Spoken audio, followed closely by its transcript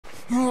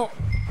Oh.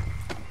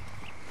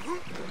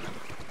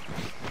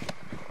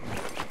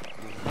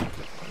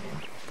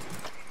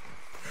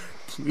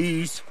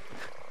 Please,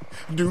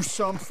 do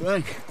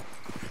something.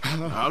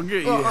 I'll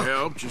get you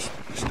help. Just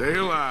stay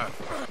alive.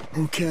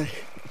 Okay.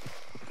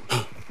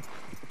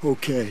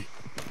 Okay.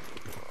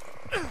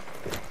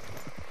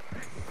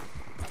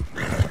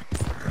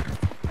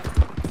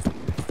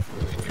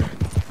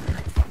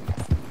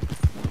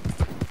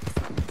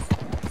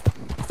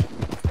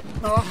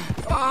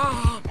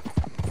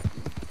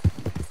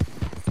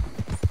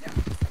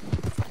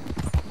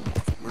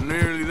 We're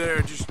nearly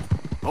there. Just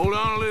hold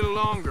on a little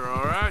longer,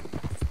 all right?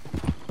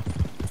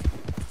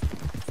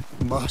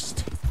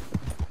 Must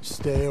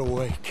stay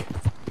awake.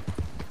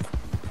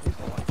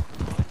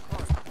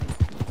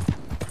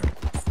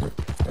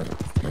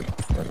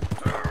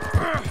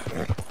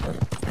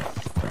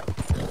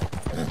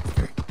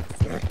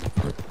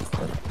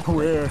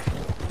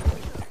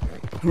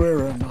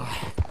 Where am I?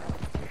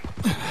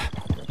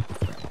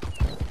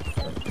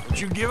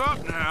 Don't you give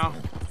up now.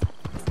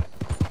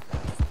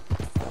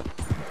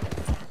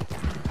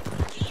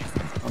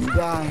 I'm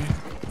dying.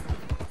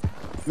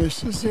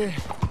 This is it.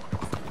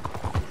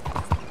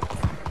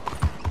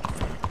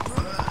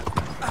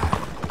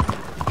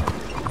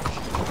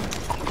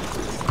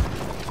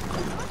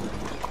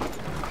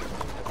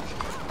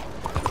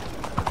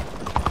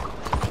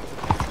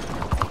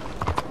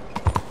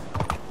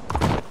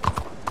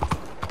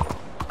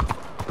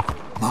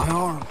 My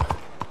arm.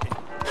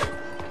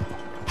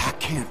 I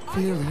can't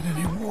feel it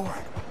anymore.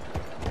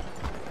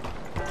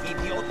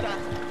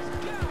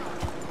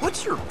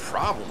 What's your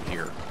problem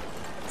here?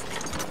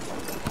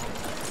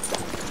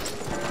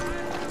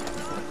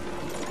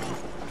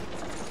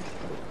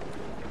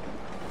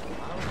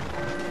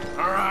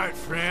 All right,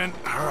 friend.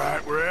 All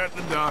right, we're at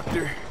the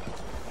doctor.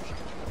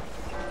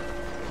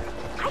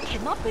 I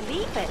cannot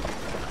believe it.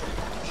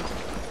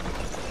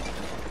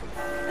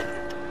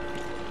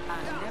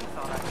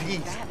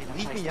 Please,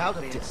 leave me out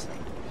of this.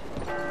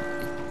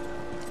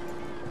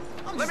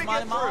 I'm just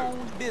minding my own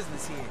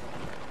business here.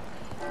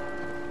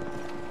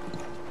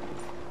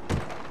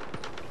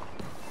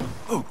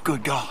 Oh,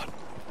 good God.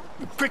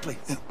 Quickly,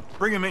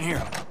 bring him in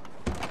here.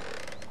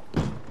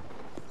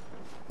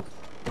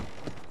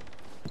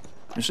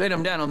 Set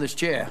him down on this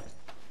chair.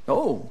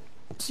 Oh,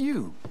 it's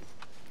you.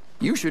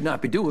 You should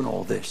not be doing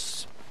all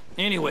this.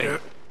 Anyway,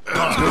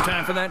 it's no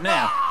time for that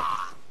now.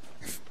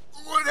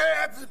 What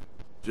happened?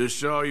 Just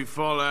saw you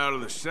fall out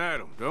of the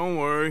saddle. Don't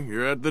worry,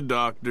 you're at the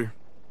doctor.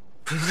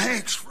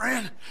 Thanks,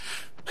 friend.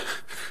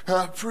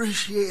 I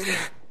appreciate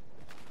it.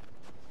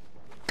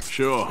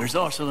 Sure. There's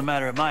also the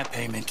matter of my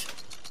payment.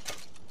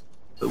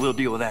 But we'll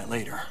deal with that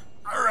later.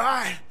 All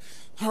right.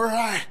 All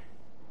right.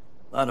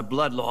 A lot of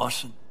blood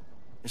loss, and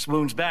this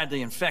wound's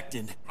badly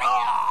infected.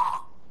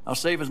 I'll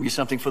save you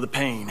something for the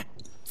pain.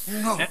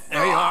 No.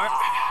 There you are.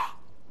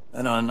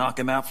 And I'll knock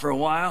him out for a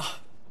while.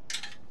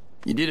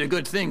 You did a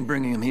good thing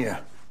bringing him here,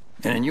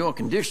 and in your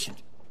condition.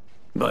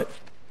 But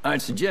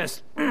I'd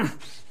suggest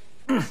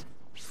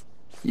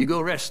you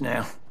go rest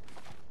now.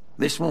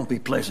 This won't be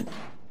pleasant.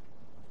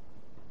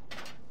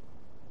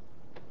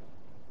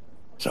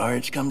 Sorry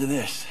it's come to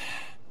this.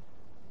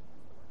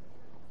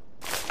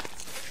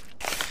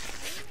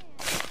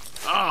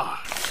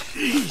 Ah,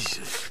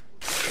 Jesus.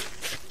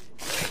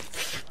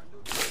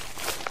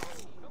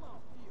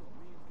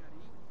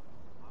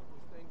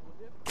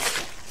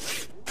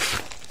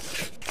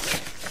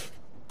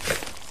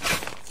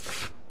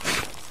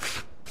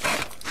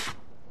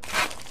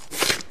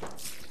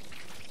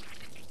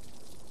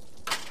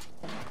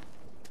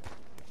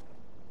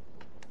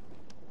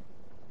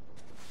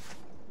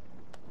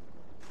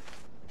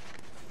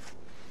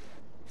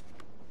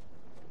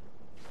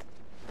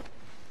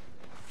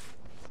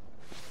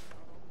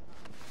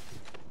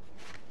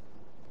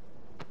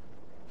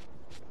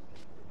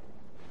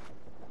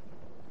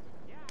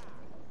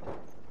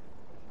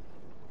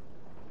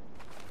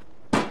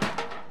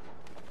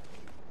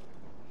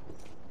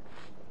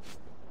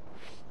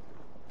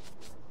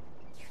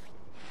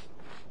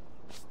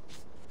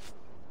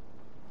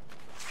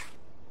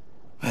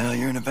 Well,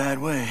 you're in a bad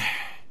way.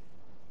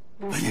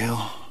 But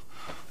you'll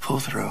pull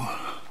through.